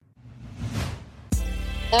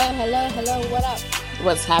Oh, hello, what up?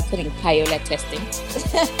 What's happening? Payola testing.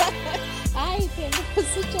 Hi, can you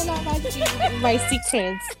about you, my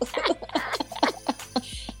secrets?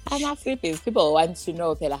 I'm not freebies. People want to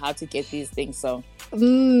know how to get these things. So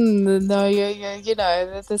No, you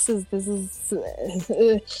know, this is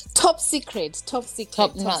top secret, top top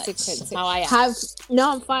secret. notch. How are you?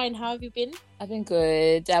 No, I'm fine. How have you been? I've been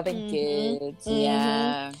good. I've been Mm-hmm. good. Mm-hmm.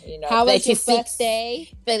 Yeah. How was your 36, birthday?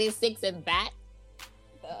 36 and that.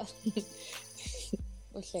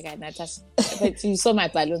 But you saw my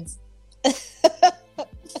balloons.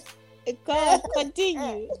 God,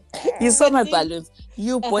 continue. You saw my balloons.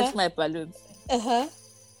 You bought my balloons.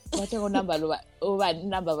 What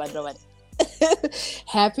number one?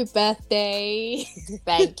 Happy birthday.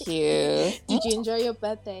 Thank you. Did you enjoy your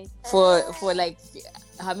birthday? For like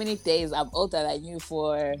how many days? I'm older than you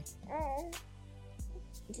for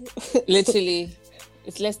literally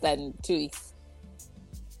it's less than 2 weeks.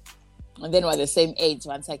 And then we're the same age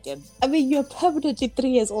once again. I mean, you're permanently 3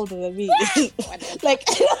 years older than me. Like,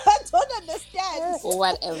 I don't understand.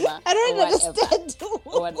 Whatever. I don't understand.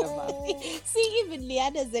 Whatever. See, even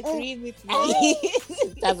Liana's agreeing with me.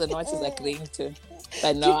 Doesn't know what she's agreeing to.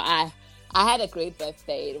 But no, I had a great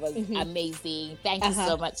birthday. It was amazing. Thank you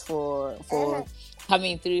so much for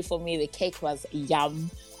coming through for me. The cake was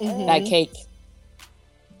yum. That cake.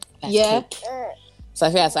 Yeah. Cake. So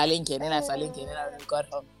I feel and I got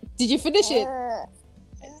home. Did you finish it?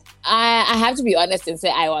 I have to be honest and say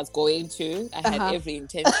I was going to. I had every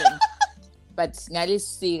intention. But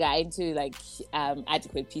Nali got into like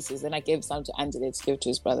adequate pieces. Then I gave some to Angela to give to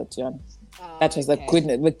his brother John. That was the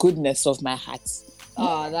goodness of my heart.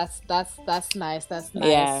 Oh, that's nice. That's nice.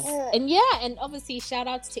 Yeah. And obviously shout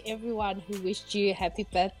outs to everyone who wished you happy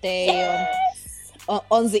birthday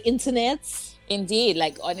on the internet. Indeed,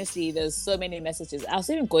 like honestly, there's so many messages. I was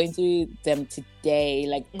even going through them today,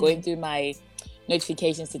 like going through my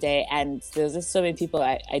notifications today, and there's just so many people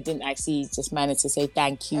I didn't actually just manage to say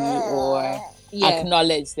thank you or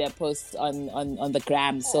acknowledge their posts on the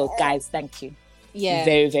gram. So guys, thank you. Yeah.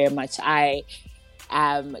 Very, very much. I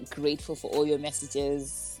am grateful for all your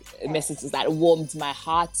messages that warmed my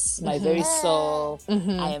heart, my very soul.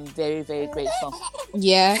 I am very, very grateful.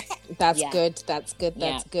 Yeah, that's good. That's good.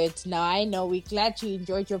 Now I know we're glad you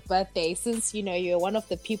enjoyed your birthday, since you know you're one of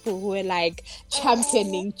the people who are like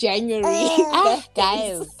championing January.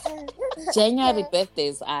 Guys, January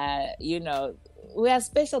birthdays are, we are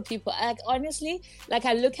special people. Like honestly, like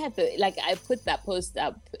I look at I put that post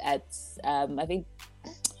up at I think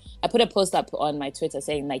I put a post up on my Twitter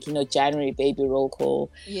saying January baby roll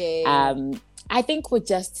call. Yeah. I think we're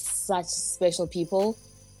just such special people.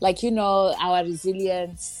 Our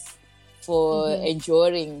resilience for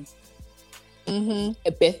enduring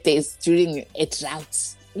birthdays during a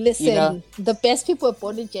drought. Listen, the best people were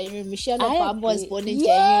born in January. Michelle Obama was born in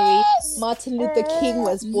January. Martin Luther King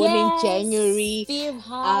was born in January. Steve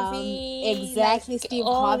Harvey. Exactly. Steve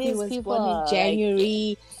Harvey was born in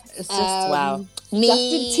January. It's just wow.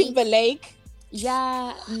 Justin Timberlake.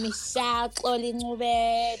 Yeah, Michelle,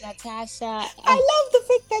 Ncube, Natasha. I love the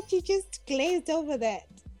fact that you just glazed over that.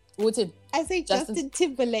 Wooten. I say Justin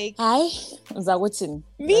Timberlake. Hi, is that Wooten?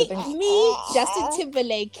 Me, Justin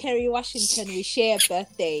Timberlake, Kerry Washington, we share a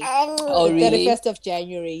birthday. Oh, really? 31st of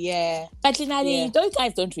January, yeah. But those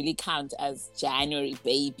guys don't really count as January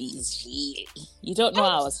babies, really. You don't know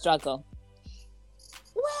our struggle.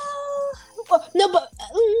 Well, no, but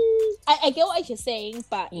I get what you're saying,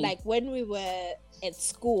 but like when we were at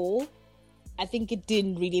school, I think it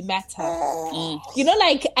didn't really matter. I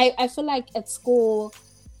feel like at school,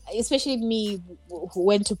 especially me who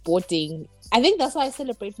went to boarding, I think that's why I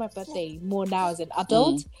celebrate my birthday more now as an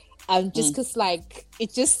adult. Just because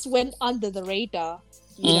it just went under the radar,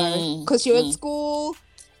 because you're at school.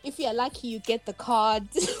 If you're lucky, you get the card.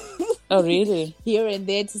 Oh, really? Here and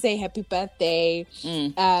there to say happy birthday.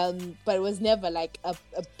 But it was never like a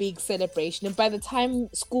big celebration. And by the time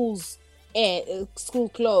school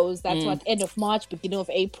closed, that's what, end of March, beginning of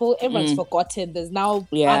April, everyone's forgotten. There's now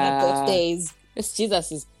other birthdays. It's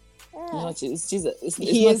Jesus. It's Jesus.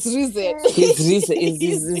 He is risen. He's risen.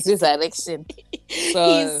 It's resurrection.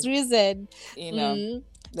 So, he's risen.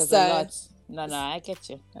 There's a lot. No, I get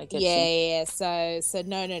you. Yeah. So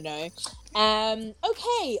no.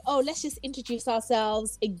 Okay. Oh, let's just introduce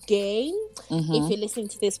ourselves again. If you're listening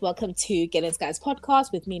to this, welcome to Get Guys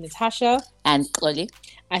podcast with me, Natasha. And Oli.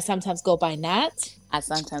 I sometimes go by Nat. I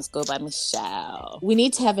sometimes go by Michelle. We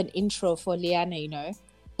need to have an intro for Liana,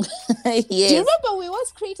 Yes. Do you remember we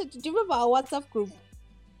once created, do you remember our WhatsApp group?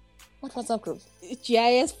 What WhatsApp group?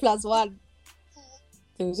 GIS +1.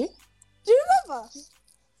 Did you? Do you remember?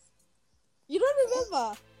 You don't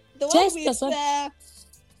remember the one Just with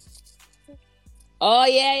oh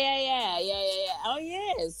yeah. Oh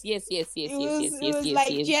yes. it was like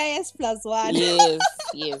GIS plus one.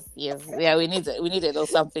 Yes. Yeah, we need a little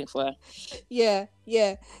something for her. Yeah.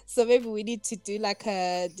 So maybe we need to do like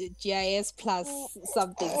a GIS plus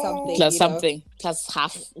something. Plus something. Plus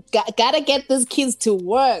half. Gotta get these kids to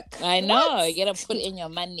work. I know. You gotta put in your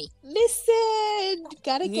money. Listen,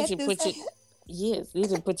 gotta You get need to this. put it. Yes, you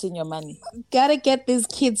need to put in your money. Gotta get these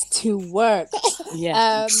kids to work.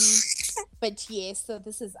 Yeah. But yeah, so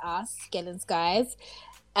this is us, Skellins guys.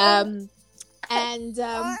 Oh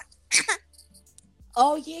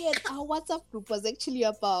yeah, our WhatsApp group was actually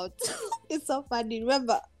about. It's so funny.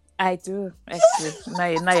 Remember? I do actually.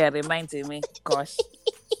 Now you're reminding me. Gosh.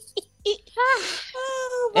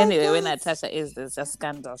 Oh, anyway, God. when Natasha is, there's just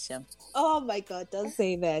scandals. Yeah. Oh my God! Don't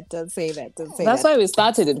say that. That's why we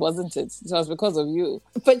started it, wasn't it? It was because of you.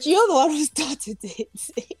 But you're the one who started it.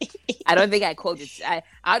 I don't think I called it. I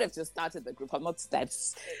would have just started the group. I'm not that.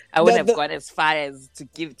 I wouldn't have gone as far as to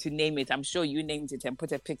name it. I'm sure you named it and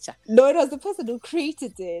put a picture. No, it was the person who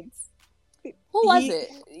created it. Who was it?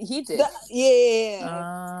 He did.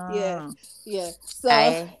 Yeah. So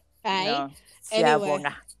anyway.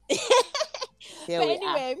 But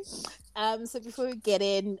anyway, so before we get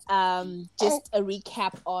in, just a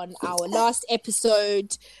recap on our last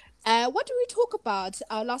episode. What did we talk about?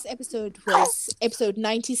 Our last episode was episode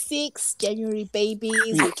 96, January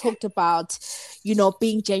babies. We talked about,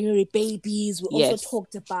 being January babies. We also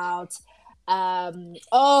talked about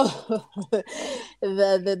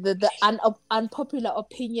the unpopular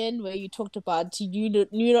opinion where you talked about you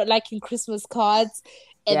not liking Christmas cards,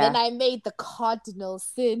 and then I made the cardinal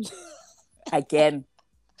sin again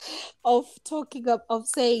of talking of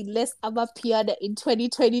saying less Amapiano in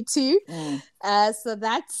 2022. So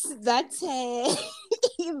that's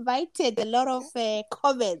invited a lot of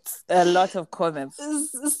comments. So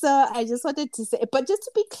I just wanted to say, but just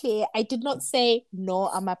to be clear, I did not say no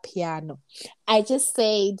Amapiano. I just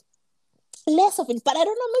said less of it, but I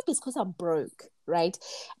don't know, maybe it's because I'm broke, right?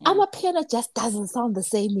 Amapiano just doesn't sound the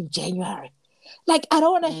same in January. Like, I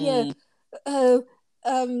don't want to hear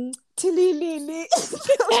Tililili.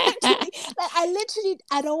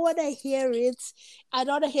 I don't want to hear it. I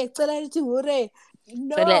don't want to hear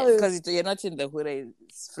no, because you're not in the Hure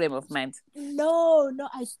frame of mind. No,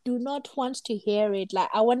 I do not want to hear it. Like,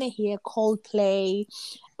 I want to hear Coldplay.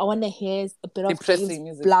 I want to hear a bit of depressing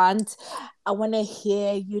music. Blunt. I want to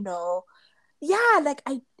hear,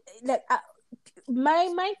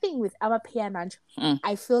 my thing with Amapiano,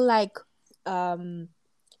 I feel like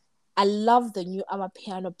I love the new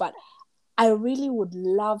Amapiano, but I really would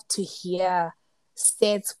love to hear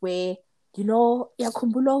sets where,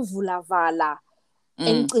 Yakumbulo Vulavala,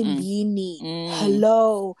 Enqimbini,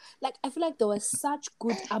 Hello. Like, I feel like there was such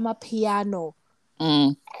good Amapiano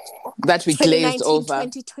that we glazed over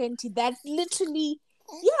 2020 that literally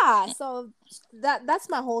so that's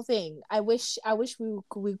my whole thing. I wish we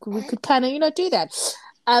could kind of do that.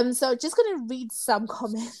 So just gonna read some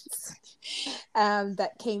comments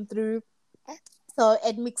that came through. So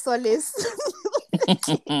Ed Mixolis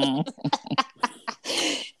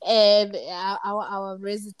and our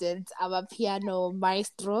resident, our piano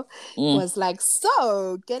maestro, was like,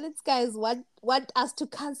 so Gellins guys want us to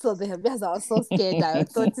cancel them, because I was so scared. I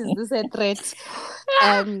thought, is this a threat?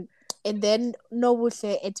 And then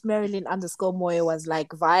Nobuhle at Marilyn_Moye was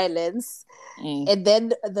like, violence. And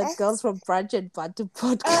then the girls from Brunch and Bantu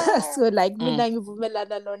podcast were like, mina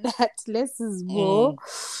ngivumelana nonat, less is more.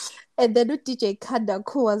 And then DJ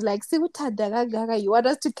Kandaku was like, you want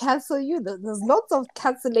us to cancel you? There's lots of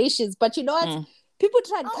cancellations. But you know what? People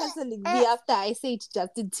tried cancelling me after I said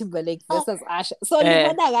Justin Timberlake versus Asha. So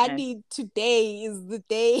today is the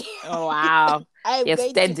day. Oh, wow. You're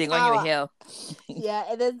standing on your hill. Yeah,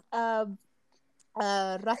 and then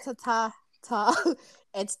Ratata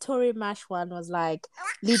and Tori Mashwan was like,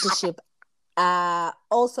 leadership.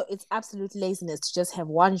 Also, it's absolute laziness to just have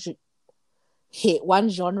one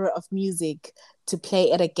genre of music to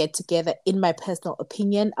play at a get together. In my personal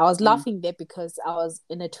opinion, I was laughing there because I was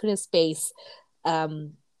in a Twitter space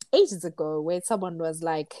ages ago where someone was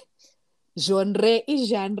like, genre is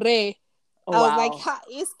genre. Oh, I was like,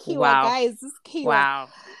 it's Kiwa, guys, this Kiwa. Wow.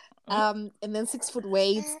 And then 6 Foot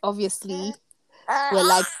Waves obviously were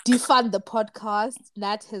like, defund the podcast,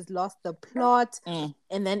 Nat has lost the plot. And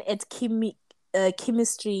then at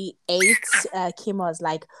Chemistry 8, Kim was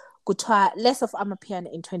like, less of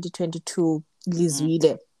Amapiano in 2022,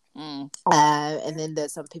 Lizwile. And then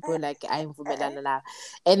there's some people like, and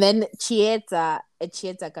then Chieta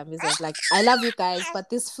Kamis was like, I love you guys, but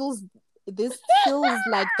this feels this feels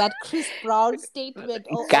like that Chris Brown statement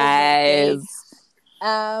all guys. over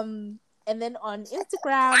again. And then on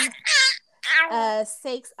Instagram,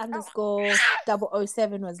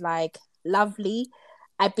 Sakes_007 was like, lovely.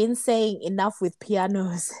 I've been saying enough with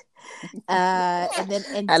pianos. And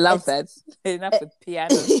then I love that. Enough with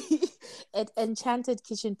pianos. Enchanted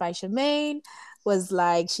Kitchen by Charmaine was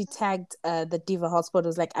like, she tagged the Diva Hotspot,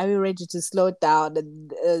 was like, are we ready to slow it down?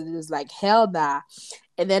 And it was like, hell nah.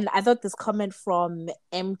 And then I thought this comment from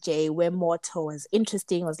MJ where Morto was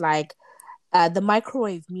interesting, was like, the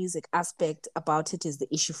microwave music aspect about it is the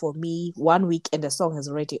issue for me. 1 week and the song is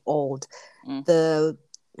already old. The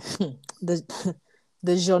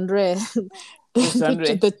genre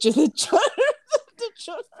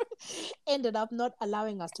ended up not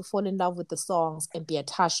allowing us to fall in love with the songs and be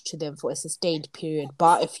attached to them for a sustained period,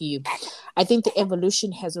 bar a few. I think the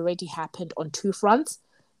evolution has already happened on two fronts.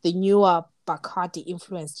 The newer Bacardi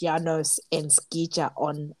influenced Janos and Skija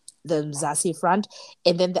on the Mzasi front,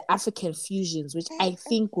 and then the African fusions, which I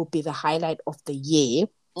think will be the highlight of the year.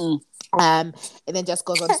 And then just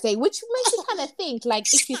goes on to say, which makes you kind of think, like,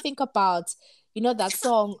 if you think about, you know, that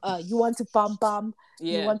song, you want to bum bum,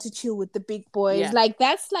 you want to chill with the big boys, like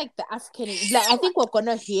that's like the African, like I think we're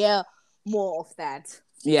gonna hear more of that.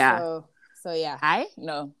 So yeah,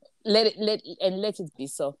 let it be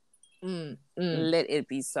so. Let it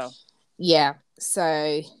be so. Yeah.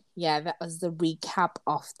 So yeah, that was the recap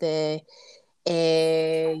of the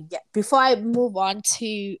before I move on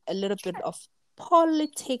to a little bit of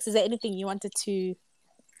politics, is there anything you wanted to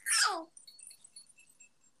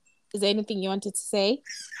say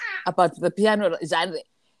about the piano genre?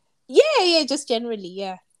 Yeah, just generally,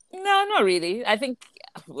 yeah. No, not really. I think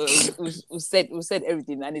we said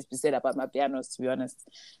everything that needs to be said about my pianos, to be honest.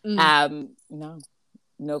 No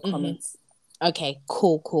comments. Okay,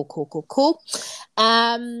 cool.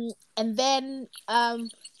 And then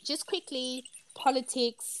just quickly,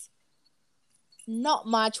 politics, not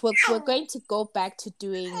much. We're going to go back to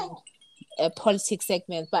doing a politics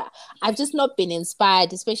segment, but I've just not been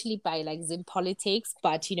inspired, especially by like Zim politics,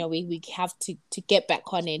 but you know, we have to get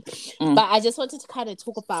back on it. But I just wanted to kind of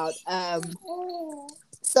talk about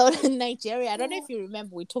so in Nigeria, I don't know if you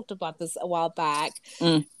remember, we talked about this a while back,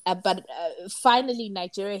 but finally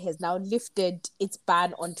Nigeria has now lifted its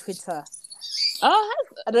ban on Twitter. Oh,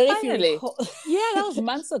 I don't know finally. if you recall. Yeah, that was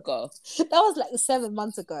months ago. That was like 7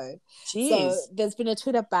 months ago. Jeez. So there's been a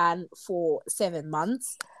Twitter ban for 7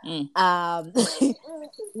 months,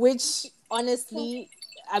 which honestly,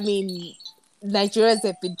 I mean, Nigerians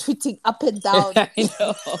have been tweeting up and down. I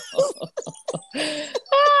know.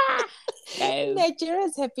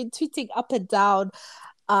 Nigerians have been tweeting up and down.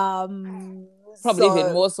 Probably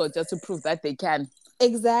even more so, just to prove that they can.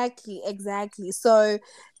 Exactly. So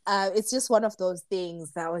it's just one of those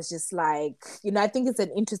things that was just like, you know, I think it's an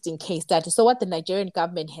interesting case study. So what the Nigerian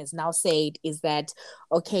government has now said is that,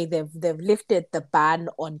 okay, they've lifted the ban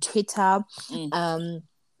on Twitter. And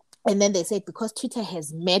then they said because Twitter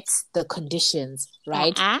has met the conditions,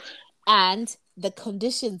 right? And the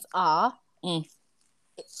conditions are,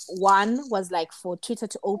 one was like for Twitter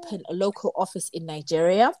to open a local office in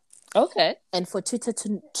Nigeria. Okay. And for Twitter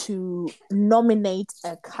to nominate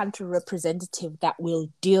a country representative that will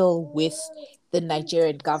deal with the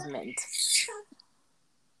Nigerian government.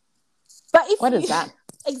 But what is that?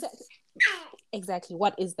 Exactly.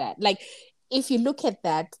 What is that? Like, if you look at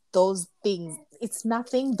that, those things, it's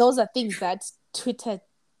nothing. Those are things that Twitter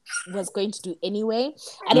was going to do anyway.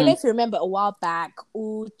 I don't know if you remember a while back,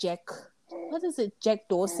 Jack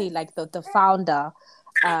Dorsey, like the founder,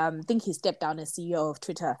 I think he stepped down as CEO of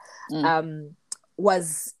Twitter,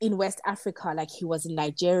 was in West Africa. Like, he was in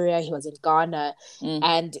Nigeria, he was in Ghana,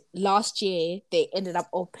 and last year they ended up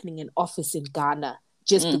opening an office in Ghana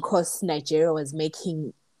just because Nigeria was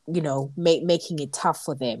making it tough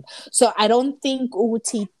for them. So I don't think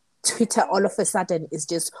Twitter all of a sudden is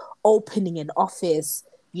just opening an office,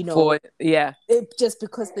 you know, just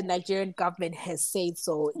because the Nigerian government has said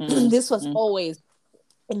so. This was always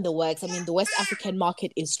in the works. I mean, the West African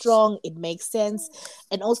market is strong. It makes sense.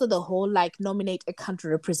 And also the whole, like, nominate a country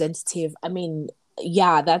representative. I mean,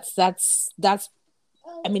 yeah, that's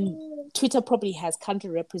I mean, Twitter probably has country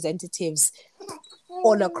representatives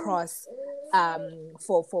all across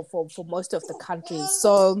for most of the countries.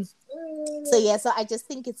 So I just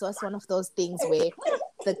think it's just one of those things where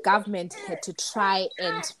the government had to try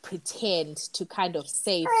and pretend to kind of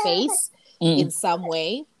save face in some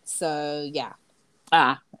way. So yeah.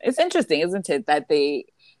 It's interesting, isn't it, that they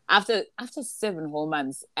after 7 whole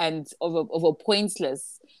months and over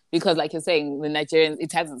pointless, because like you're saying, the Nigerians,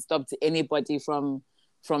 it hasn't stopped anybody from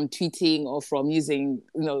tweeting or from using,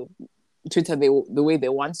 you know, Twitter the way they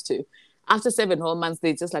want to. After 7 whole months,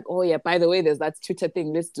 they're just like, oh yeah, by the way, there's that Twitter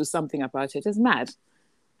thing. Let's do something about it. It's mad.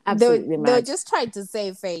 Absolutely mad. They were just trying to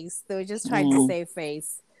save face.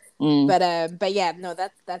 But yeah, no,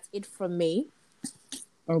 that's it from me.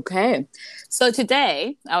 Okay. So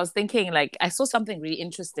today I was thinking, like, I saw something really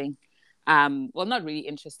interesting. Well, not really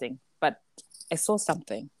interesting, but I saw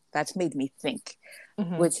something that made me think,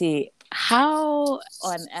 which is, how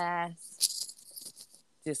on earth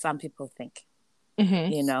do some people think?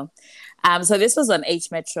 You know? So this was on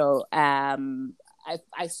H Metro. I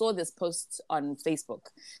saw this post on Facebook.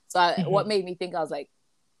 So what made me think, I was like,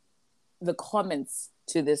 the comments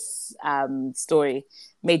to this story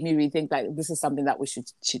made me rethink that this is something that we should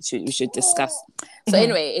discuss. So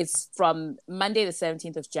anyway, it's from Monday the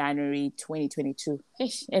 17th of January 2022.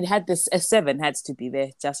 It had this S7 had to be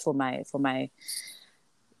there just for my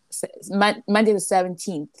Monday the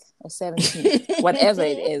 17th or 17th, whatever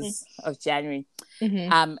it is, of January.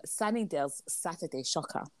 Sunningdale's Saturday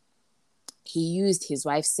shocker. He used his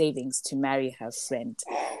wife's savings to marry her friend.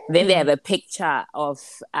 Then they have a picture of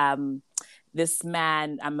this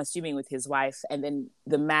man, I'm assuming with his wife, and then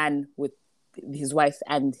the man with his wife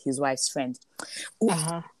and his wife's friend.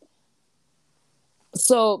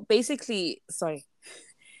 So basically, sorry,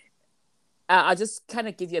 I'll just kind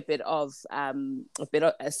of give you a bit of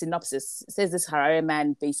a synopsis. It says this Harare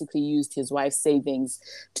man basically used his wife's savings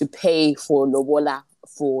to pay for lobola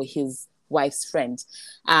for his wife's friend.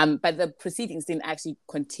 But the proceedings didn't actually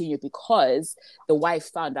continue because the wife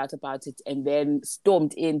found out about it and then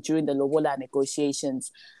stormed in during the lobola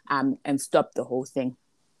negotiations and stopped the whole thing.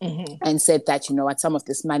 And said that, you know what, some of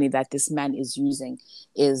this money that this man is using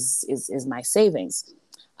is my savings.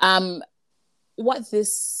 What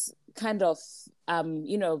this kind of,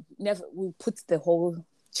 we'll put the whole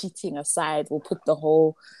cheating aside, we'll put the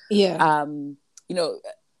whole,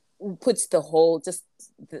 puts the whole, just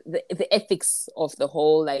the ethics of the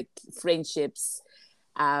whole, like, friendships,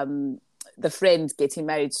 the friend getting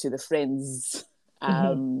married to the friend's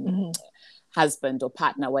husband or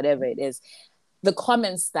partner, whatever it is. The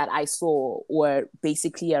comments that I saw were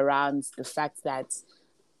basically around the fact that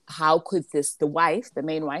how could the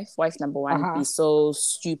main wife number one, be so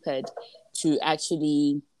stupid to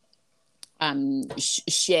actually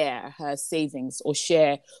share her savings or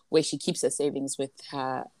share where she keeps her savings with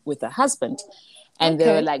her husband. And they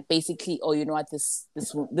were like, basically, oh, you know what, this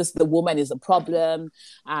the woman is a problem.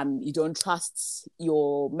 You don't trust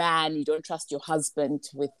your man, you don't trust your husband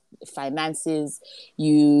with finances.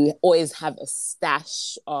 You always have a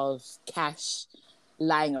stash of cash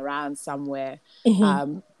lying around somewhere.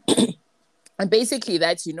 And basically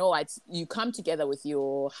that, you know what, you come together with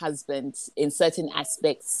your husband in certain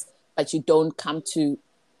aspects, but you don't come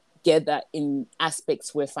together in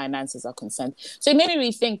aspects where finances are concerned. So it made me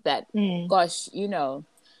rethink that, gosh, you know,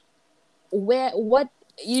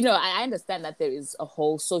 I understand that there is a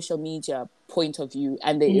whole social media point of view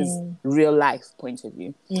and there is real life point of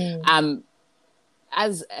view.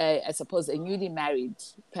 As I suppose a newly married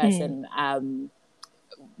person,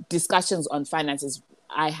 discussions on finances,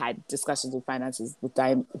 I had discussions with finances with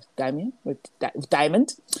Diamond. With Damon,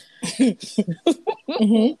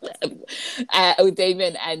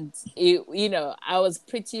 and I was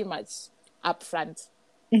pretty much upfront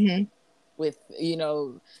with,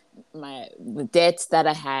 the debts that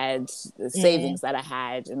I had, the savings that I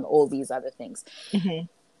had, and all these other things.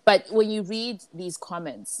 But when you read these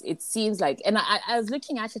comments, it seems like, and I was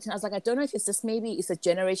looking at it and I was like, I don't know if it's just maybe it's a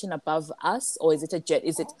generation above us, or is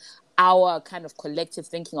it our kind of collective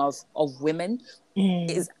thinking of women?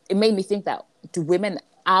 It made me think that, do women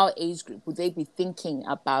our age group, would they be thinking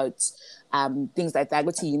about things like that?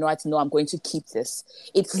 You know what? No, I'm going to keep this.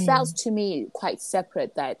 It felt to me quite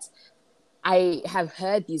separate, that I have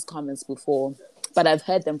heard these comments before, but I've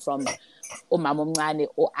heard them from or Mamomane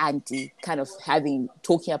or auntie, kind of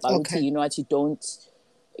talking about, you know what, you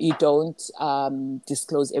don't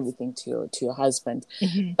disclose everything to your husband.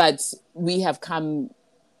 But we have come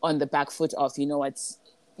on the back foot of, you know what,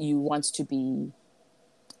 you want to be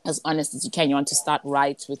as honest as you can. You want to start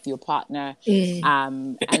right with your partner.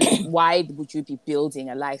 And why would you be building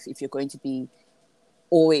a life if you're going to be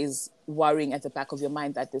always worrying at the back of your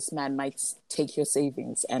mind that this man might take your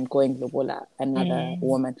savings and go and lobola another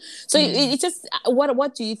woman? So it just,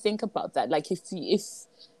 what do you think about that? Like, if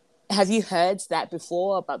have you heard that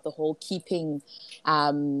before, about the whole keeping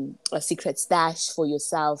a secret stash for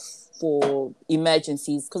yourself for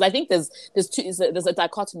emergencies? Because I think there's a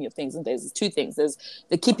dichotomy of things, and there's two things. There's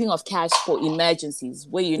the keeping of cash for emergencies,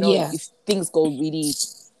 where if things go really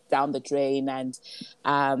down the drain, and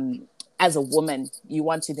as a woman, you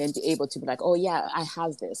want to then be able to be like, oh yeah, I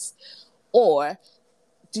have this. Or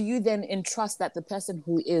do you then entrust that the person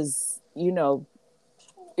who is, you know,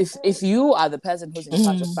 if you are the person who's in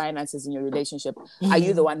charge of finances in your relationship, are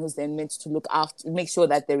you the one who's then meant to look after, make sure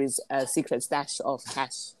that there is a secret stash of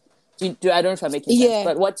cash? I don't know if I'm making sense,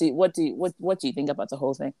 but what do you think about the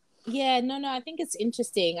whole thing? Yeah, no, I think it's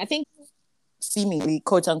interesting. I think seemingly,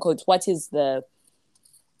 quote unquote, what is the,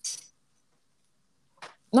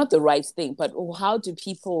 not the right thing, but how do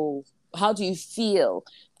you feel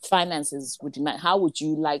finances would be how would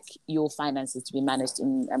you like your finances to be managed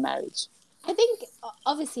in a marriage? I think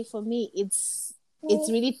obviously for me it's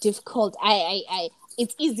really difficult.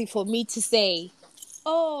 It's easy for me to say,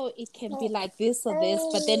 oh, it can be like this or this,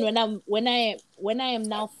 but then when I am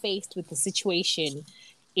now faced with the situation,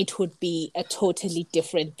 it would be a totally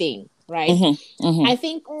different thing, right? I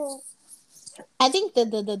think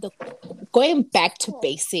the going back to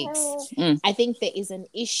basics, I think there is an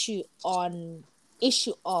issue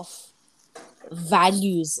of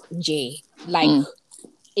values, Jay, like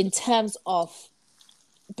in terms of,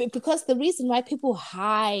 because the reason why people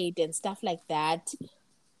hide and stuff like that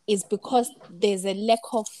is because there's a lack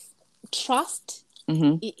of trust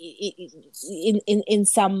in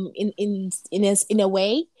a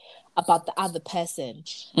way about the other person.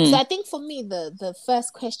 So I think for me the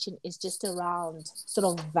first question is just around sort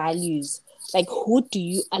of values. Like, who do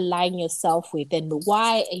you align yourself with, and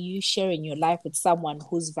why are you sharing your life with someone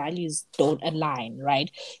whose values don't align, right?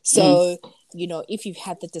 So you know, if you've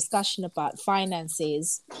had the discussion about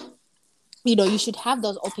finances, you know, you should have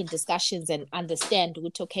those open discussions and understand,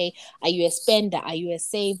 okay, are you a spender? Are you a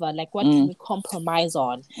saver? Like, what can we compromise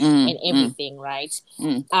on and everything, right?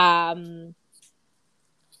 I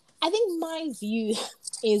think my view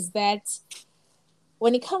is that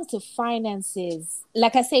when it comes to finances,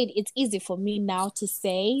 like I said, it's easy for me now to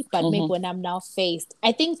say, but maybe when I'm now faced,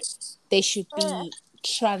 I think there should be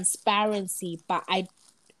transparency, but I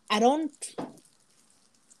don't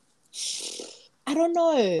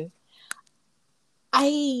know.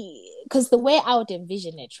 Because the way I would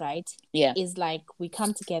envision it, right? Yeah. Is like we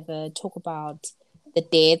come together, talk about the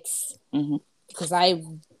debts, because I,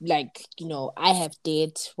 like, you know, I have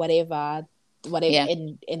debt, whatever, yeah.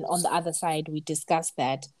 And on the other side, we discuss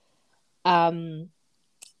that. And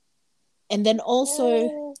then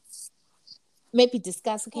also maybe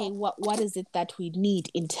discuss, okay, what is it that we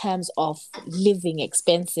need in terms of living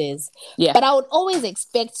expenses? Yeah. But I would always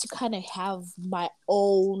expect to kind of have my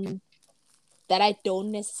own that I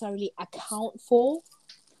don't necessarily account for.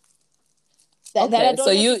 That I don't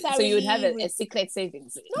so you would have a secret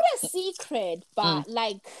savings. Not a secret, but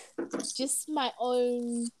like just my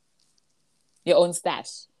own. Your own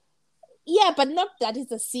stash. Yeah, but not that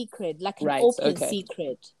is a secret, like an open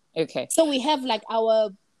secret. Okay. So we have like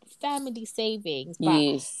our family savings,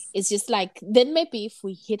 but it's just like, then maybe if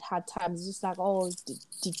we hit hard times, it's just like, oh,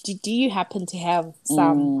 do you happen to have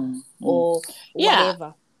some or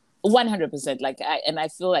whatever? 100%. Like, I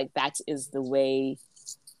feel like that is the way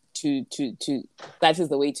to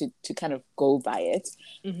kind of go by it.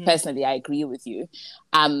 Personally, I agree with you.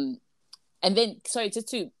 And then, sorry,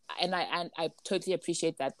 I totally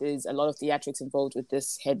appreciate that there's a lot of theatrics involved with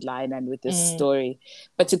this headline and with this story.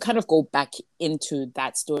 But to kind of go back into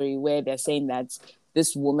that story where they're saying that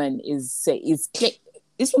this woman is saying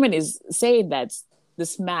that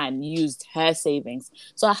this man used her savings.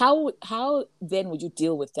 So how then would you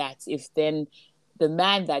deal with that if then the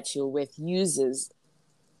man that you're with uses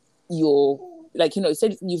your, like, you know, so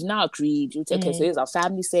you've now agreed, you say, okay, so here's our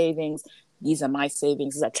family savings, these are my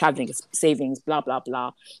savings, these are traveling savings, blah, blah,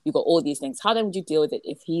 blah. You got all these things. How then would you deal with it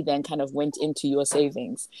if he then kind of went into your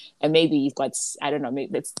savings and maybe you've got, I don't know,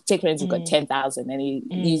 maybe let's take for instance, you've got 10,000 and he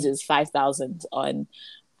uses 5,000 on,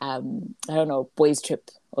 I don't know, boys trip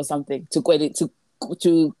or something to go and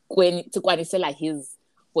say like his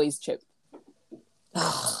boys trip.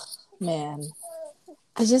 Oh, man.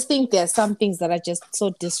 I just think there are some things that are just so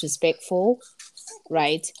disrespectful,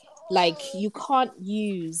 right? Like, you can't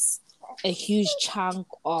use a huge chunk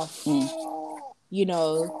of, you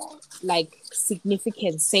know, like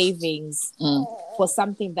significant savings for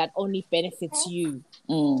something that only benefits you.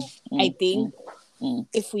 I think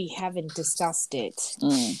if we haven't discussed it.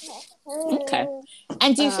 Okay.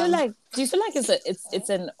 And do you feel like it's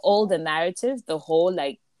an older narrative, the whole,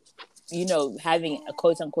 like, you know, having a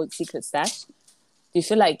quote unquote secret stash? Do you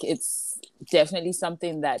feel like it's definitely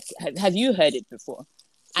something that have you heard it before?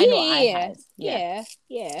 I know I have. Yeah.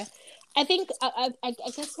 I think I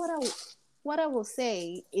guess what I will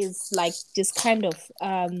say is like just kind of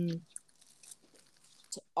that.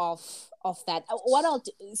 What I'll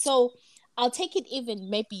do, so I'll take it even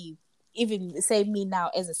say me now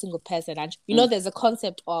as a single person, and you know there's a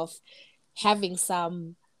concept of having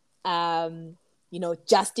some,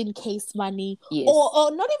 just in case money, yes.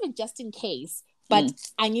 or not even just in case, but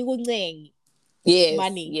angikuncengi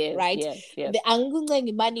money, right? Yes. The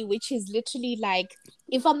angikuncengi money, which is literally like,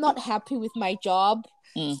 if I'm not happy with my job,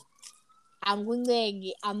 I'm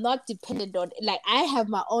not dependent on, like, I have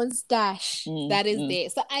my own stash that is there.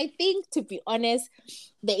 So I think, to be honest,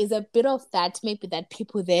 there is a bit of that maybe that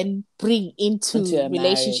people then bring into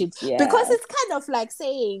relationships, because it's kind of like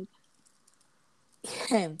saying,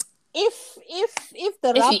 if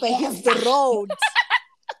the rubber hits the road,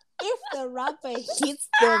 if the rubber hits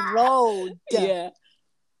the road,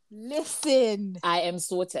 listen, I am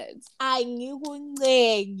sorted. I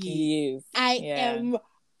am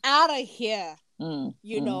out of here.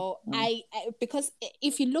 I because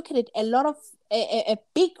if you look at it, a lot of a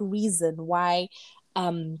big reason why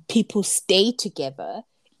people stay together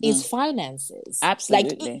is finances.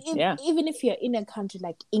 Absolutely. Like even if you're in a country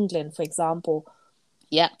like England, for example,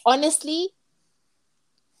 yeah, honestly,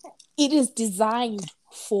 it is designed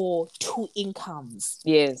for two incomes.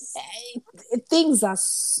 Yes. Things are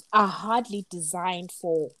hardly designed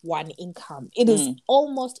for one income. It is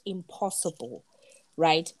almost impossible,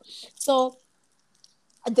 right? So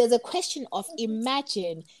there's a question of,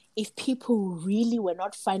 imagine if people really were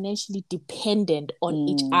not financially dependent on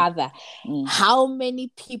each other, how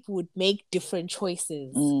many people would make different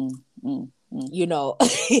choices?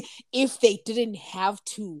 If they didn't have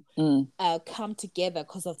to come together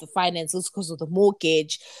because of the finances, because of the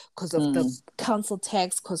mortgage, because of the council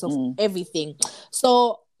tax, because of everything.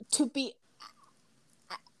 So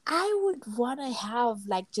I would want to have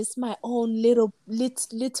like just my own little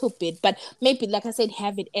bit, but maybe, like I said,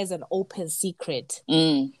 have it as an open secret.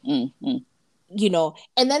 And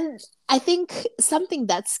then I think something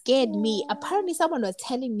that scared me, apparently someone was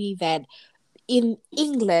telling me that in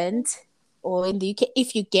England or in the UK,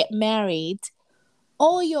 if you get married,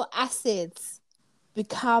 all your assets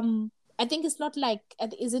become, I think it's not like,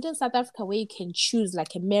 is it in South Africa where you can choose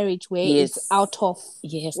like a marriage where it's out of,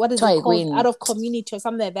 what is it called? Out of community or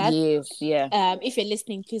something like that? Yes, yeah. If you're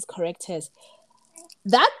listening, please correct us.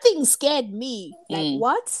 That thing scared me. Like,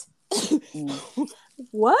 what?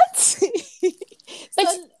 What?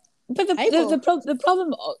 But the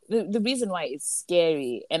problem, the reason why it's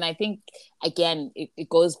scary, and I think, again, it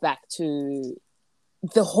goes back to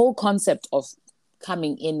the whole concept of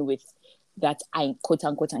coming in with that quote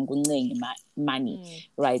unquote money,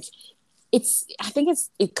 right? I think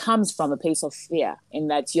it comes from a place of fear, in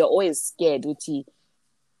that you're always scared.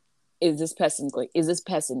 Is this person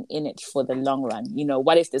in it for the long run?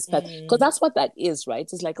 What if this person, because that's what that is, right?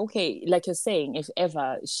 It's like, okay, like you're saying, if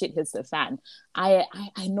ever shit hits the fan, I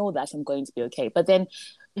know that I'm going to be okay. But then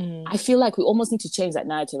I feel like we almost need to change that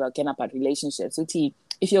narrative again about relationships.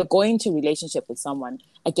 If you're going to a relationship with someone,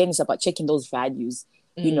 again, it's about checking those values.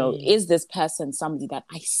 Is this person somebody that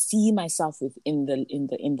I see myself with in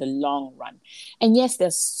the long run? And yes, there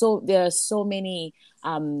are so many,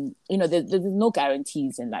 there's no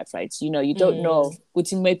guarantees in life, right? You don't know.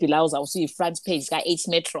 Maybe I'll see front page got H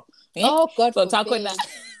Metro. Oh, God forbid.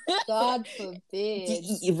 God forbid.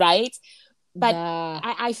 Right? But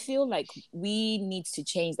I feel like we need to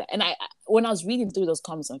change that. And when I was reading through those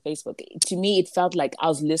comments on Facebook, to me, it felt like I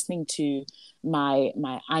was listening to my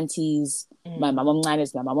aunties, my mom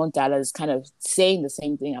nanas, my mom dalas, kind of saying the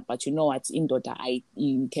same thing about, what, indoda,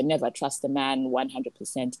 you can never trust a man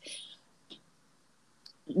 100%.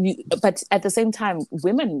 But at the same time,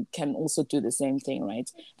 women can also do the same thing,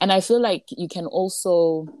 right? And I feel like you can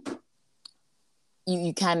also,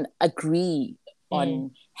 you can agree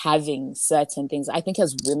on having certain things. I think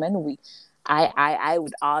as women, I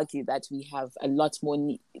would argue that we have a lot more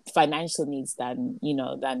financial needs than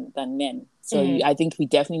men. So I think we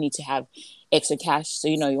definitely need to have extra cash. So,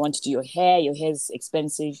 you want to do your hair's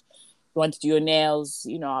expensive. You want to do your nails,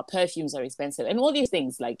 our perfumes are expensive, and all these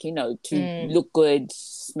things, like, to look good,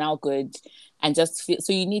 smell good, and just feel.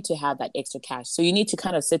 So you need to have that extra cash. So you need to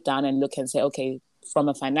kind of sit down and look and say, okay, from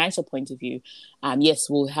a financial point of view, yes,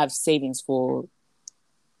 we'll have savings for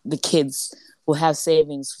the kids. We'll have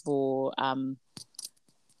savings for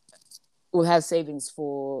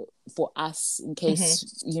us in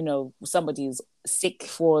case somebody's sick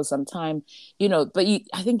for some time, but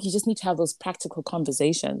I think you just need to have those practical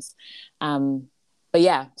conversations. But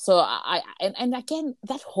yeah, so and again,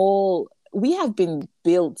 that whole, we have been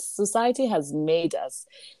built, society has made us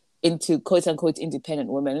into quote unquote independent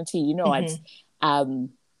women. You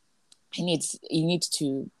need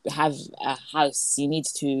to have a house, you need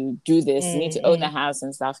to do this, you need to own a house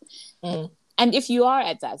and stuff. And if you are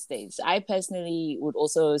at that stage, I personally would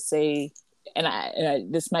also say,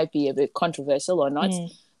 and this might be a bit controversial or not,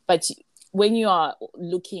 but when you are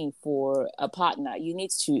looking for a partner, you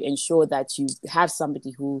need to ensure that you have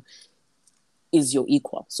somebody who is your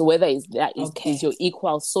equal. So whether is your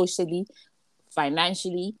equal socially,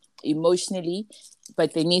 financially, emotionally,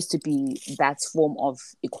 but there needs to be that form of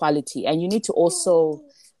equality. And you need to also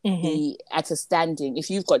be at a standing. If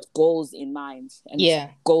you've got goals in mind and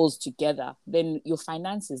goals together, then your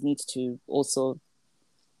finances need to also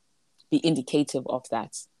be indicative of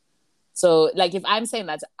that. So like if I'm saying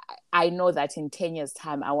that I know that in 10 years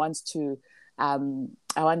time I want to have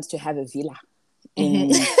a villa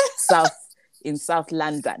in South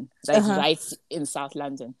London, like right in South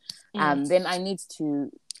London. Then I need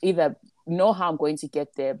to either know how I'm going to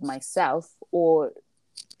get there myself, or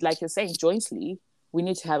like you're saying, jointly, we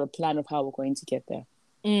need to have a plan of how we're going to get there.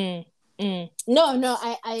 No,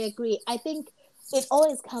 I agree. I think it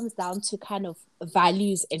always comes down to kind of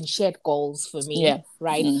values and shared goals for me,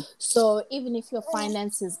 right? So even if your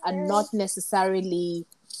finances are not necessarily,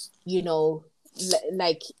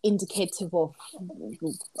 like indicative of,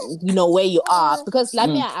 where you are, because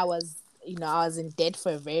Lamia, I was in debt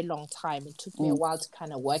for a very long time. It took me a while to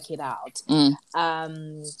kind of work it out.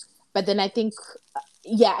 But then I think,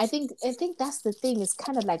 I think that's the thing. It's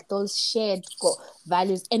kind of like those shared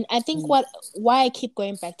values. And I think why I keep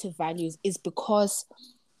going back to values is because,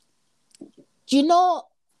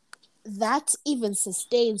 that even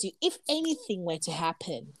sustains you. If anything were to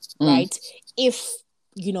happen, right? If,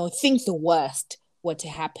 think the worst were to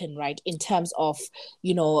happen, right? In terms of,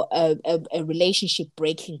 a relationship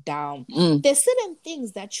breaking down, there's certain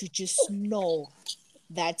things that you just know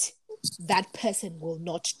that person will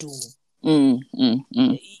not do. Do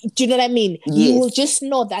you know what I mean? Yes. You will just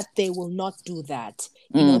know that they will not do that.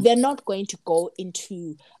 They're not going to go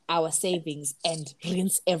into our savings and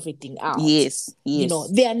rinse everything out. Yes.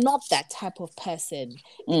 They are not that type of person.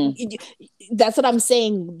 That's what I'm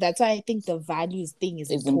saying. That's why I think the values thing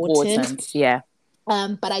is important. Yeah.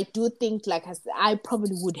 But I do think, like, I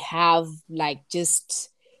probably would have, like, just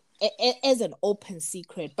as an open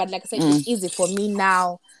secret. But like I said, it's easy for me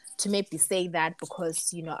now to maybe say that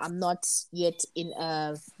because, I'm not yet in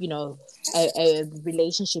a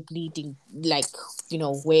relationship leading, like,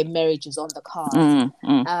 where marriage is on the cards.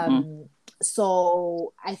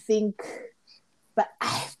 So I think, but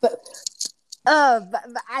I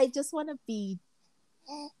just want to be,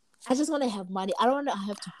 I just want to have money. I don't want to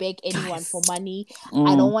have to beg anyone for money.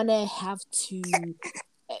 I don't want to have to,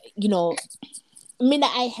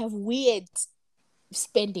 I have weird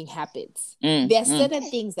spending habits. There are certain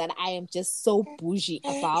things that I am just so bougie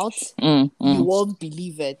about. You won't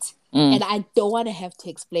believe it. And I don't want to have to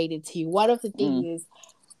explain it to you. One of the things is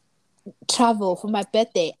travel. For my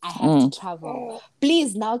birthday, I have to travel.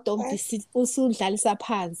 Please now don't be usunhlalisa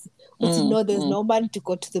phansi. There's no money to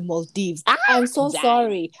go to the Maldives. I'm so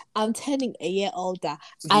sorry. I'm turning a year older.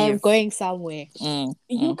 Yes. I am going somewhere.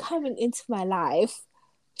 You coming into my life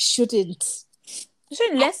shouldn't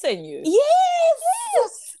lessen you.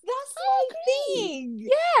 Yes. That's my thing.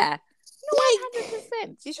 Yeah. No,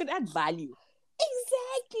 100%. You should add value.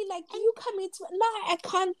 Exactly. Like, you come into now, I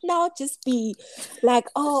can't now just be like,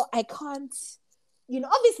 oh, I can't.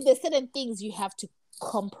 Obviously there's certain things you have to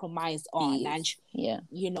compromise on, and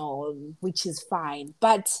which is fine.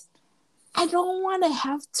 But I don't want to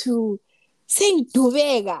have to sing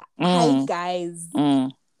Duvega. Hi guys. No,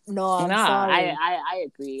 I'm sorry. I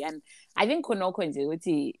agree, and I think Konoko and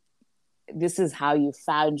Jiruti, this is how you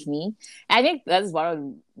found me. I think that's one of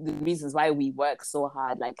the reasons why we work so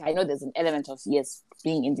hard. Like, I know there's an element of, yes,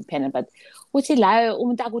 being independent, but like, like I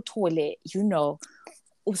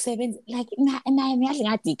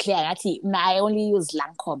only use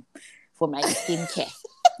Lancome for my skincare.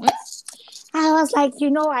 I was like,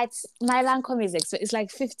 what? My Lancome is it's like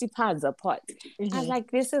 £50 a pot. I was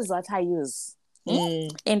like, this is what I use.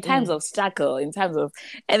 In times of struggle, in times of,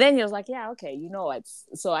 and then he was like, yeah, okay, what?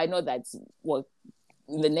 So I know that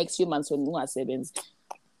in the next few months when Munga Sevens,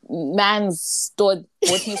 man bought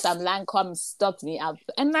me some Lancome, stocked me up,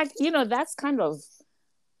 and like, that's kind of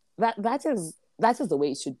that is the way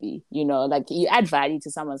it should be. Like, you add value to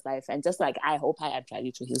someone's life, and just like I hope I add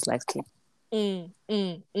value to his life too. No.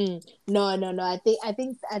 I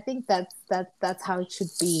think that's how it should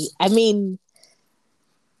be. I mean,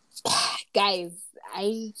 guys,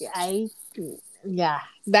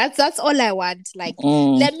 that's all I want. Like,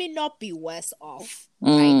 let me not be worse off,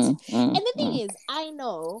 right? And the thing is, I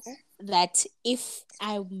know that if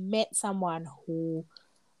I met someone who,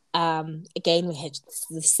 again, we had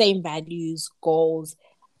the same values, goals,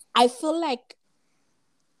 I feel like,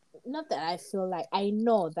 not that I feel like, I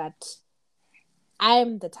know that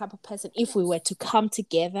I'm the type of person, if we were to come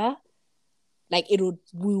together, like,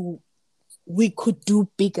 we we could do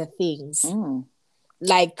bigger things.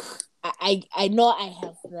 Like I know I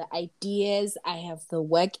have the ideas, I have the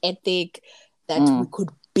work ethic that we could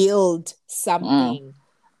build something.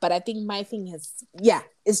 But I think my thing is,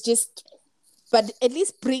 it's just, but at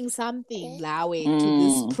least bring something, Lawe,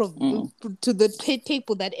 to the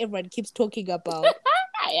table that everyone keeps talking about.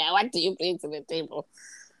 Yeah, what do you bring to the table?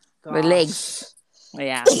 Gosh. The legs.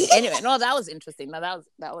 Yeah. Anyway, no, that was interesting. No,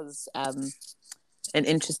 that was an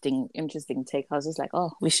interesting take. I was just like,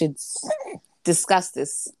 oh, we should discuss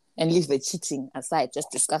this and leave the cheating aside. Just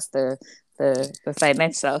discuss the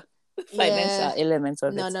financial elements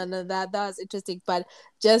of it. No, that was interesting. But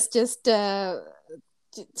just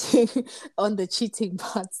on the cheating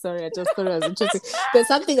part, sorry, I just thought it was interesting. There's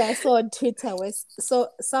something I saw on Twitter where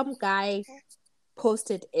some guy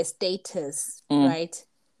posted a status, right?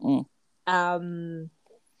 The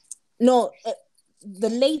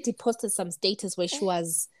lady posted some status where she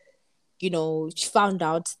was, she found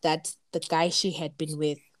out that the guy she had been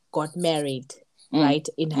with got married, right,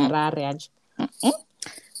 in Harare.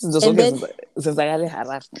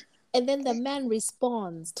 And then the man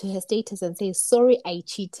responds to her status and says, "Sorry, I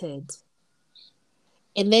cheated."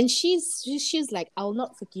 And then she's like, "I will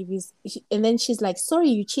not forgive you." And then she's like, "Sorry,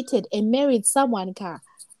 you cheated and married someone,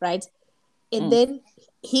 right?" And then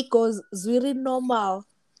he goes, "Zwiri normal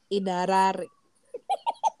in Harare."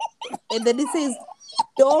 And then he says,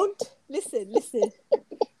 listen.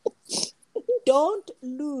 Don't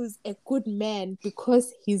lose a good man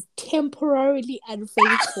because he's temporarily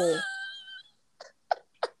unfaithful.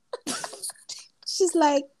 She's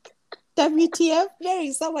like, WTF,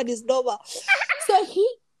 marrying someone is normal. So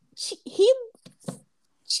him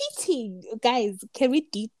cheating, guys, can we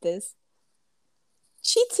deep this?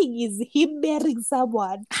 Cheating is him marrying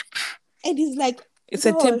someone. And he's like, it's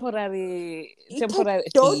a temporary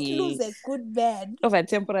don't lose a good man of a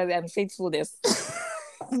temporary unfaithfulness.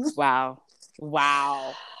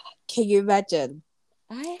 Wow. Can you imagine?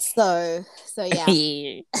 So yeah.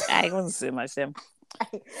 I couldn't see myself.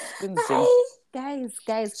 Guys.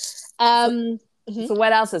 So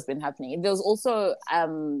what else has been happening? There was also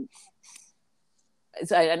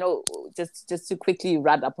so I know just to quickly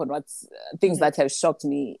run up on what's things that have shocked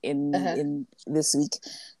me in this week.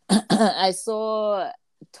 I saw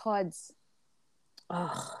Todd's.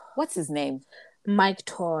 What's his name? Mike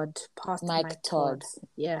Todd. Pastor Mike Todd.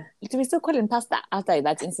 Yeah. Do we still call him Pastor after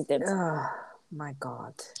that incident? Oh my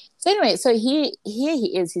God. So anyway, so he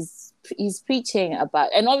is. He's preaching about,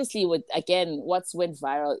 and obviously what's went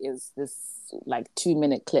viral is this like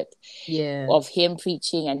 2-minute clip of him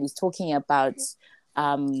preaching, and he's talking about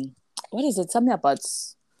what is it? Something about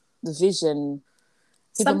the vision.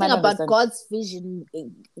 Something about God's vision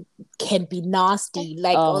can be nasty,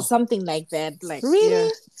 or something like that. Like, really? Yeah.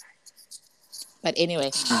 But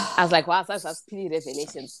anyway, I was like, wow, that's pretty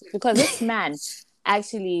revelations. Because this man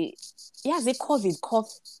actually, the COVID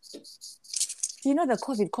cough. Do you know the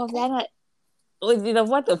COVID cough? You know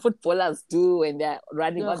what the footballers do when they're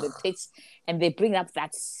running on the pitch and they bring up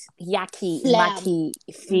that yucky, mucky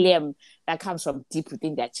phlegm that comes from deep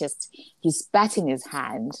within their chest. He's batting his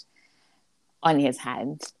hand on his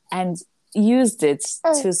hand and used it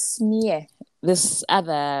to smear this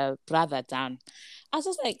other brother down. I was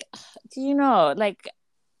just like, do you know, like,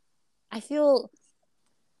 I feel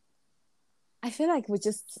like we're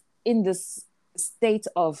just in this state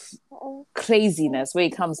of craziness when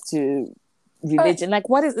it comes to religion. Like,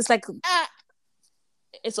 what is it's like?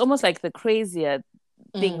 It's almost like the crazier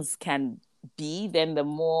things can be, then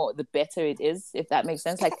the better it is. If that makes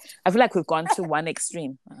sense. Like, I feel like we've gone to one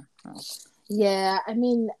extreme. Yeah, I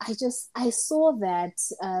mean, I saw that,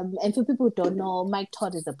 and for people who don't know, Mike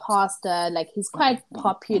Todd is a pastor. Like, he's quite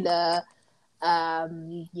popular.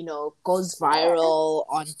 Goes viral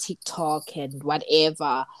on TikTok and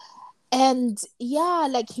whatever. And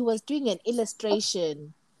like he was doing an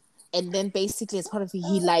illustration, and then basically as part of it,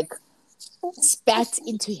 he like spat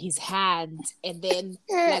into his hand and then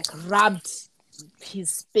like rubbed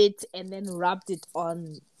his spit and then rubbed it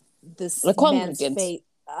on this man's face.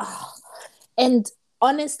 And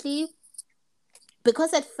honestly,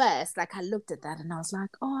 because at first, like, I looked at that and I was like,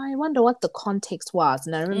 oh, I wonder what the context was.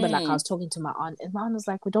 And I remember, like, I was talking to my aunt, and my aunt was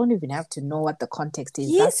like, we don't even have to know what the context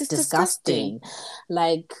is. Yes, that's disgusting.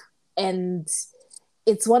 Like, and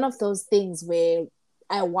it's one of those things where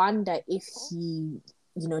I wonder if he,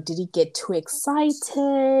 did he get too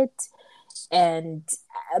excited? And,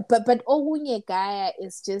 but Ogunye Gaia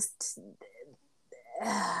is just...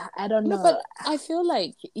 I don't know. No, but I feel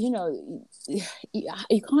like, you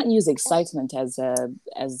can't use excitement as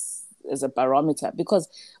a barometer, because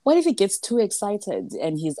what if he gets too excited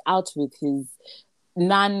and he's out with his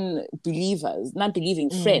non-believing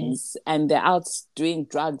friends, and they're out doing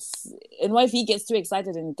drugs. And what if he gets too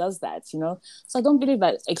excited and does that, you know? So I don't believe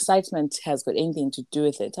that excitement has got anything to do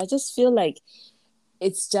with it. I just feel like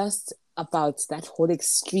it's just about that whole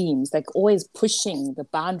extremes, like always pushing the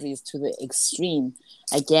boundaries to the extreme.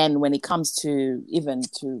 Again, when it comes to even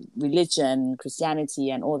to religion,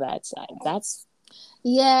 Christianity, and all that, that's.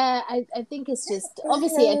 Yeah, I think it's just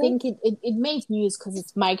obviously I think it made news because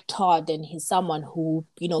it's Mike Todd and he's someone who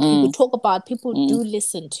people talk about, people do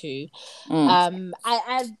listen to.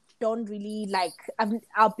 I don't really like.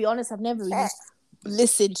 I'll be honest, I've never really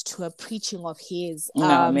listened to a preaching of his.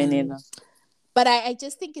 No, me neither. But I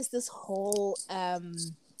just think it's this whole. I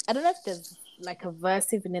don't know if there's like a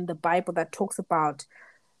verse even in the Bible that talks about,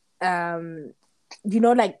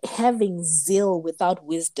 like having zeal without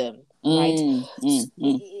wisdom. Right.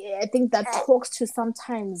 I think that talks to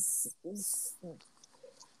sometimes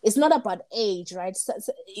it's not about age, right? So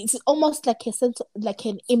it's almost like a sense, like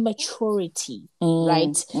an immaturity,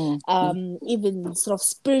 right? Even sort of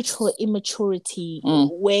spiritual immaturity,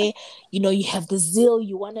 where you have the zeal,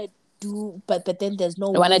 you want to do, but then there's no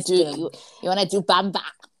wisdom. You want to do bamba.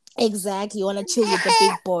 Exactly, you want to chill with the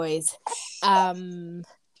big boys.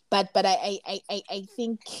 But I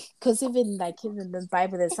think because even in the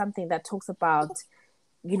Bible, there's something that talks about,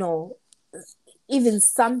 even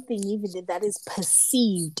something that is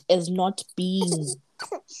perceived as not being,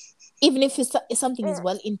 even if something is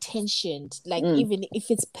well intentioned, like even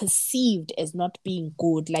if it's perceived as not being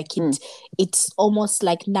good, like it's almost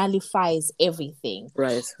like nullifies everything.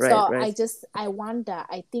 Right. I wonder.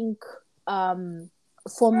 I think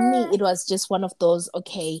for me, it was just one of those.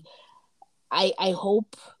 Okay. I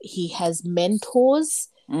hope he has mentors.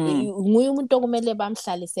 That's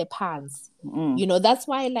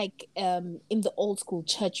why in the old school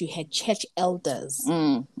church you had church elders.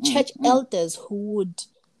 Elders who would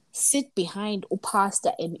sit behind a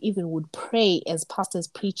pastor and even would pray as pastor's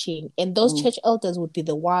preaching. And those church elders would be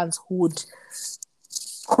the ones who would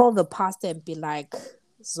call the pastor and be like,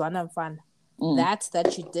 Zwana Mfana,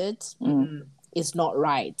 that you did is not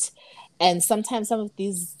right. And sometimes some of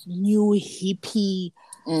these new hippie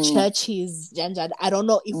churches, I don't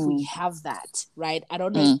know if we have that, right? I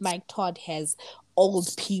don't know if Mike Todd has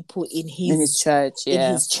old people in his church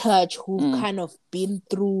who've kind of been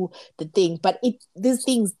through the thing, but these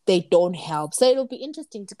things, they don't help. So it'll be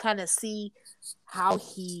interesting to kind of see how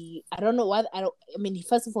first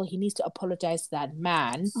of all, he needs to apologize to that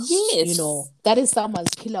man. Yes. That is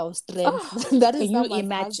someone's pillar of strength. That is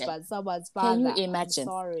someone's husband, someone's father. Can you imagine? I'm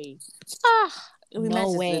sorry.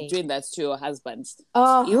 No way. Doing that to your husband.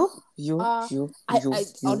 You.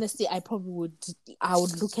 Honestly, I would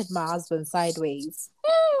look at my husband sideways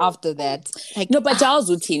after that. No, but Charles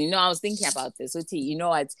Utin, I was thinking about this. Utin, you know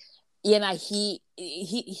what? Yeah, he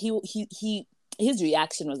his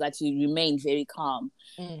reaction was that he remained very calm.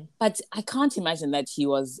 But I can't imagine that he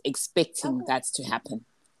was expecting that to happen.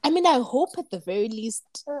 I mean, I hope at the very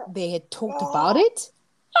least they had talked about it.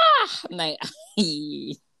 I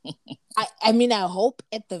hope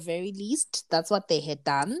at the very least that's what they had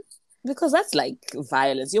done. Because that's like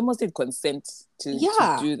violence. You almost need consent to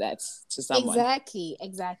do that to someone. Exactly.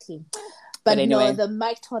 But anyway, no, the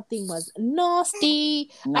Mike Todd thing was nasty.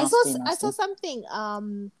 I saw something.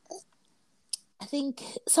 I think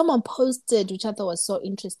someone posted, which I thought was so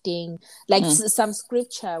interesting, some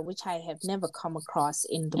scripture which I have never come across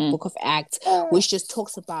in the Book of Acts, which just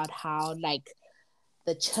talks about how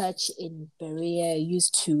the church in Berea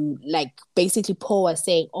used to basically Paul was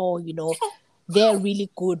saying, they're really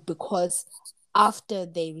good because after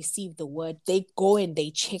they receive the word, they go and they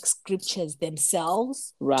check scriptures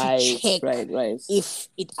themselves to check if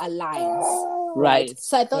it aligns. Right.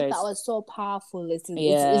 So I thought that was so powerful.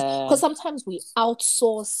 Because sometimes we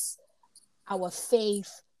outsource our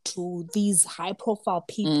faith to these high profile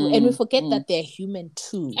people and we forget that they're human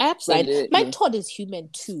too. Absolutely. Right? Mike Todd is human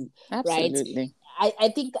too. Absolutely. Right? I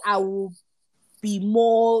think I will be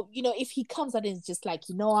more, if he comes out and is just like,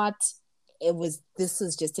 you know what? This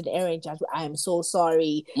is just an error in judgment. I am so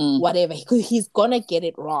sorry, whatever. He's gonna get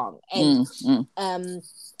it wrong. And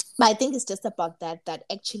but I think it's just about that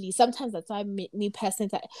actually sometimes that's why me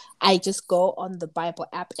personally, I just go on the Bible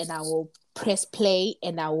app and I will press play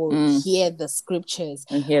and I will hear the scriptures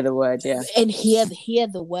and hear the word, and hear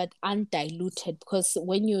the word undiluted, because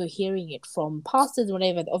when you're hearing it from pastors or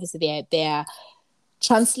whatever, obviously they're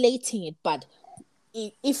translating it, but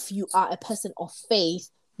if you are a person of faith,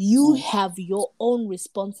 you have your own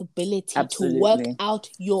responsibility Absolutely. to work out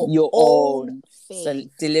your own faith.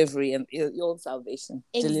 Delivery and your own salvation.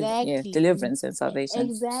 Exactly. Deliverance and salvation.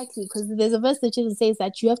 Exactly, because there's a verse that Jesus says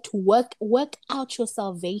that you have to work out your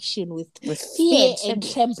salvation with fear and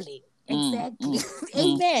trembling. Exactly.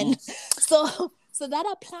 Amen. So that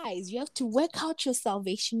applies. You have to work out your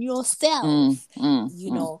salvation yourself.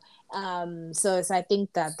 You know. So I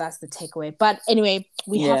think that's the takeaway. But anyway,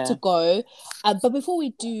 we have to go. But before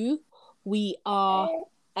we do, we are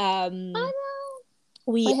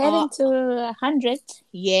we're heading to 100.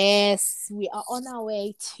 Yes, we are on our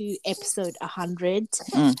way to episode 100.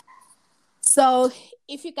 So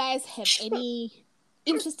if you guys have any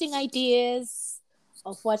interesting ideas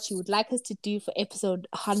of what you would like us to do for episode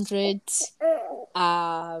 100,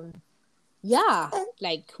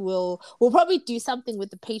 like we'll probably do something with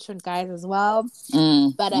the Patreon guys as well.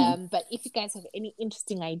 But if you guys have any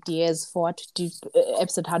interesting ideas for what to do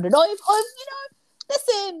episode 100, or if you know,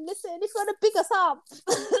 listen, if you want to pick us up,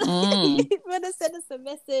 if you want to send us a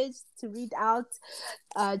message to read out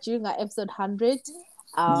during our episode 100,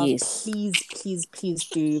 yes, please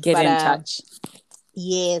do get in touch.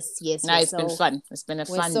 Yes. No, it's been fun. It's been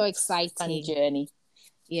we're so exciting fun journey.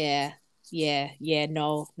 Yeah.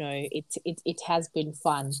 No, it has been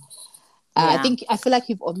fun. I feel like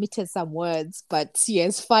you've omitted some words, but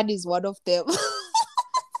yes, fun is one of them.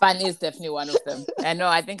 Fun is definitely one of them. I know.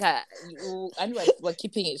 I think we're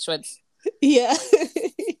keeping it short. Yeah,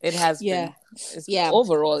 it has been.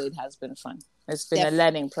 Overall, it has been fun. It's been a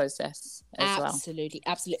learning process as well. Absolutely.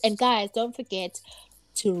 And guys, don't forget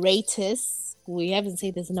to rate us. We haven't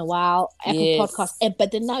said this in a while. Apple Podcast,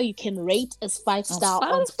 but then now you can rate us 5-star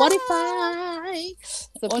on Spotify.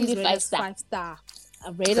 So only 5-star.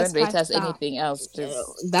 Rate us anything else, please.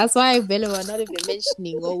 That's why Bella, we're not even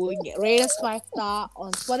mentioning. Rate us 5-star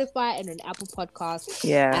on Spotify and on Apple Podcasts.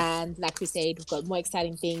 Yeah. And like we said, we've got more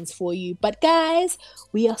exciting things for you. But guys,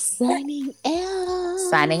 we are signing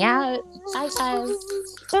out. Bye, guys.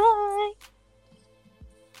 Bye.